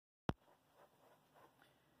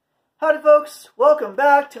Howdy folks, welcome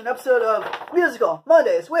back to an episode of Musical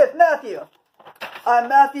Mondays with Matthew. I'm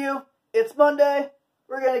Matthew, it's Monday,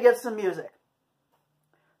 we're going to get some music.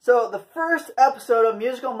 So the first episode of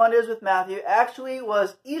Musical Mondays with Matthew actually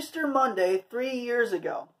was Easter Monday 3 years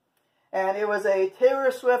ago. And it was a Taylor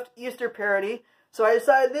Swift Easter parody. So I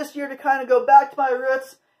decided this year to kind of go back to my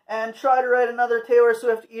roots and try to write another Taylor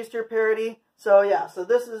Swift Easter parody. So yeah, so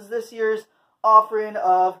this is this year's offering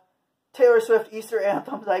of Taylor Swift Easter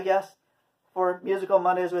Anthems, I guess, for Musical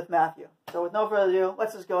Mondays with Matthew. So with no further ado,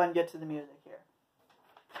 let's just go ahead and get to the music here.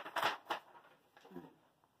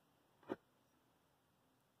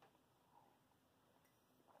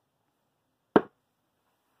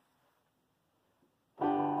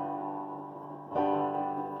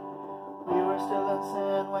 We were still in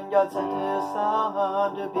sin when God sent His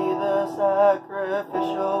Son to be the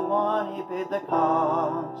sacrificial one. He paid the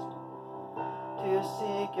cost to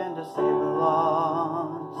seek and to save the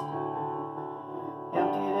lost.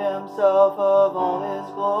 Emptied Himself of all His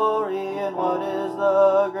glory, and what is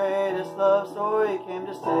the greatest love story? Came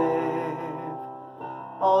to save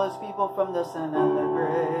all His people from the sin and the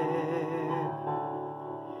grave.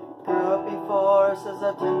 Grew up before us as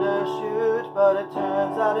a tender shoot, but it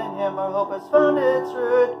turns out in Him our hope has found its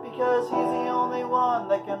root, because He's the only one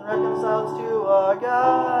that can reconcile us to our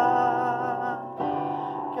God.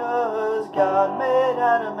 Cause God made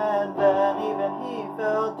Adam and then even He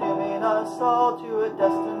fell, dooming us all to a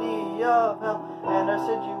destiny of hell. And our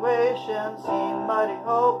situation seemed mighty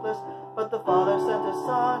hopeless, but the Father sent His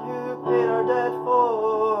Son who paid our debt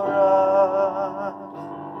for us.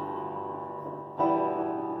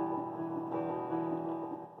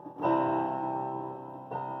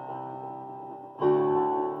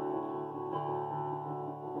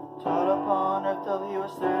 Taught upon earth till He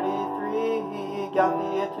was 33, He got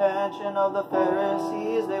the attention of the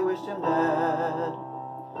Pharisees. They wished Him dead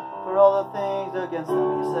for all the things against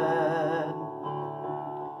them He said.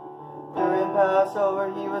 During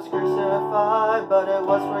Passover He was crucified, but it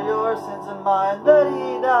was for your sins and mine that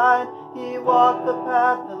He died. He walked the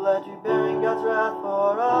path that led you, bearing God's wrath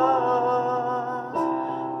for us.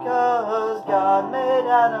 Cause God made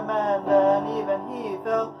Adam and then even He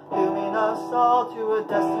fell, dooming us all to a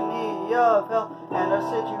destiny of hell. And our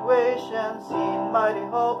situation seemed mighty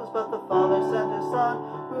hopeless, but the Father sent His Son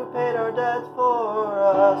who paid our debts for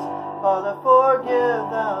us. Father, forgive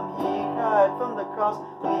them, He cried from the cross.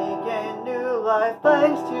 We gained new life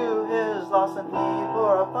thanks to His loss, and He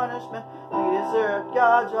bore our punishment. We deserved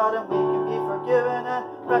God's wrath, and we can be forgiven and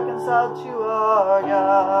reconciled to our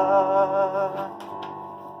God.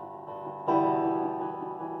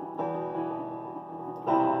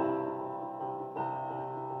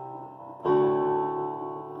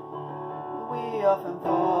 We often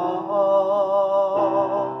fall,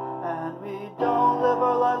 and we don't live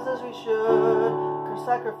our lives as we should. Our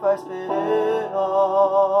sacrifice paid it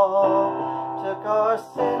all, took our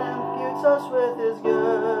sin and imputes us with His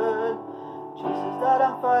good. Jesus died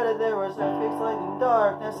on Friday, there was earthquakes, lightning,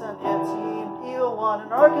 darkness, and it seemed He'll won,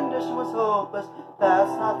 and our condition was hopeless. That's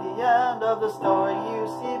not the end of the story, you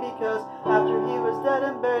see, because after He was dead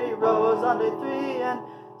and buried, He rose on day 3, and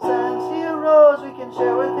since He arose, we can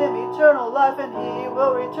share with Him eternal life, and He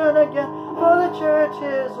will return again for the church,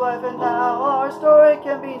 His wife. And now our story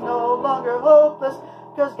can be no longer hopeless,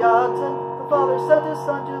 because God sent, the Father sent His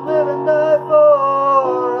Son to live and die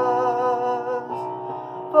for us,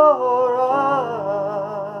 for us,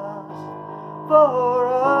 for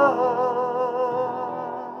us.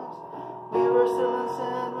 We were still in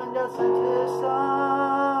sin when God sent His Son.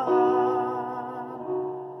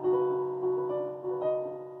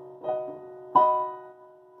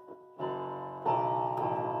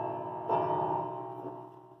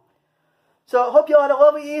 So, hope you all had a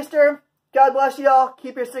lovely Easter. God bless you all.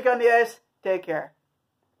 Keep your stick on the ice. Take care.